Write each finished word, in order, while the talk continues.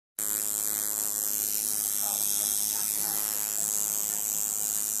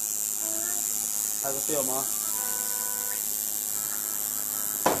How's it feel, Ma?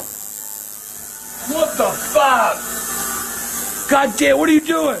 What the fuck? God damn, what are you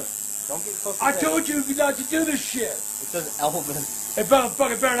doing? Don't get close to I the told you not to do this shit. It says Elvis. It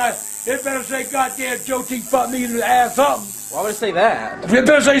better say goddamn Joe T fucked me in the ass something. Why would it say that? It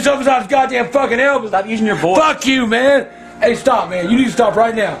better say something besides goddamn fucking Elvis. Stop using your voice. Fuck you, man. Hey, stop, man. You need to stop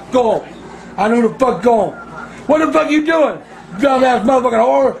right now. Go on. I know the fuck go on. What the fuck you doing? Dumbass motherfucking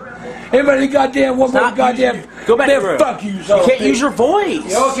whore. Everybody goddamn one more goddamn. Go back to the room. Fuck you, You can't use your voice.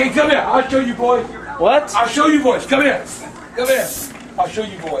 Yeah, okay, come here. I'll show you, boys. What? I'll show you, boys. Come here. Come here. I'll show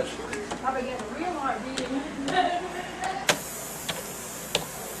you, boys.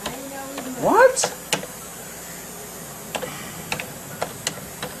 What?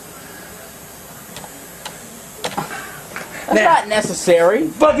 That's not necessary.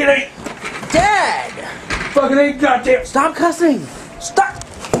 Fucking ain't. Dad! Fucking ain't goddamn. Stop cussing. Stop.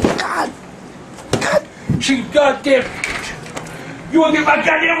 God. God. She goddamn. You wanna get my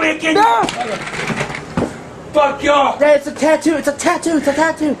goddamn way again? No! Fuck y'all. Dad, it's a tattoo. It's a tattoo. It's a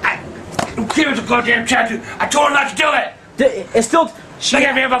tattoo. Who cares a goddamn tattoo? I told her not to do it. It's still. Look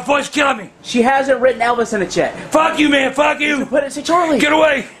at me, my voice killing me. She hasn't written Elvis in it yet. Fuck you, man. Fuck you. Put it. Say Charlie. Get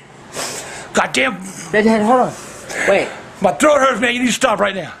away. Goddamn. Dad, hold on. Wait. My throat hurts, man. You need to stop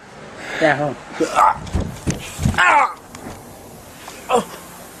right now. Yeah, hold on. Oh.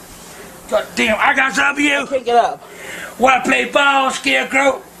 God damn, I got something for you. Can't get up. Wanna play ball,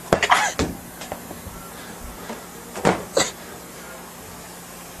 Scarecrow?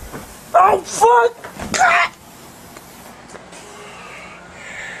 Oh, fuck.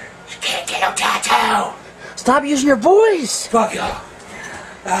 You can't get no tattoo. Stop using your voice. Fuck y'all.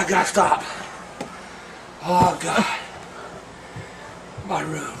 I gotta stop. Oh, God. My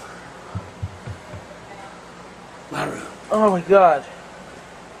room. My room. Oh, my God.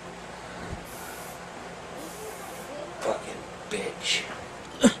 Fucking bitch.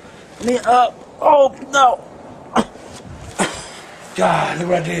 Me up. Oh, no. God, look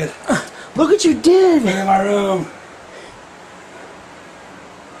what I did. Look what you did. Look at my room.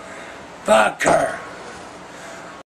 Fuck her.